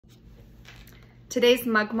Today's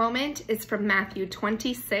mug moment is from Matthew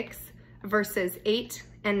 26, verses 8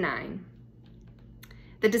 and 9.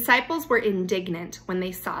 The disciples were indignant when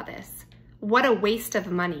they saw this. "What a waste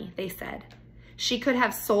of money," they said. "She could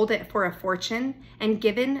have sold it for a fortune and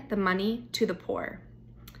given the money to the poor."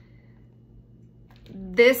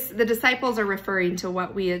 The disciples are referring to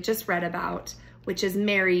what we had just read about, which is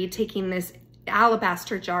Mary taking this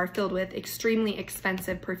alabaster jar filled with extremely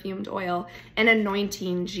expensive perfumed oil and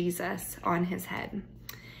anointing Jesus on his head.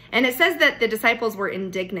 And it says that the disciples were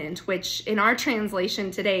indignant, which in our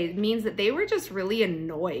translation today means that they were just really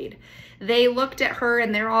annoyed. They looked at her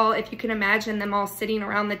and they're all, if you can imagine them all sitting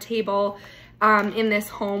around the table in this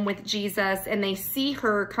home with Jesus, and they see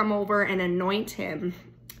her come over and anoint him.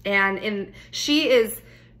 And she is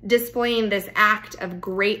displaying this act of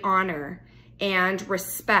great honor and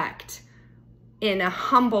respect in a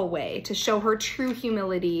humble way to show her true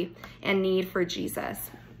humility and need for Jesus.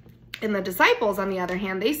 And the disciples, on the other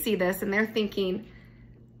hand, they see this and they're thinking,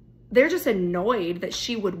 they're just annoyed that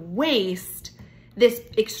she would waste this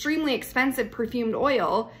extremely expensive perfumed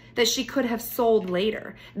oil that she could have sold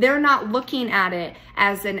later. They're not looking at it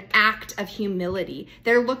as an act of humility.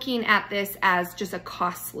 They're looking at this as just a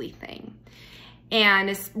costly thing.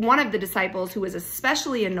 And one of the disciples who was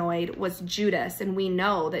especially annoyed was Judas. And we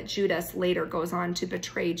know that Judas later goes on to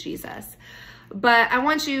betray Jesus. But I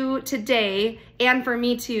want you today, and for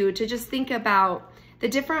me too, to just think about the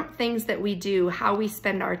different things that we do, how we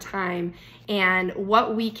spend our time, and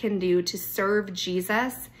what we can do to serve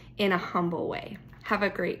Jesus in a humble way. Have a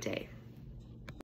great day.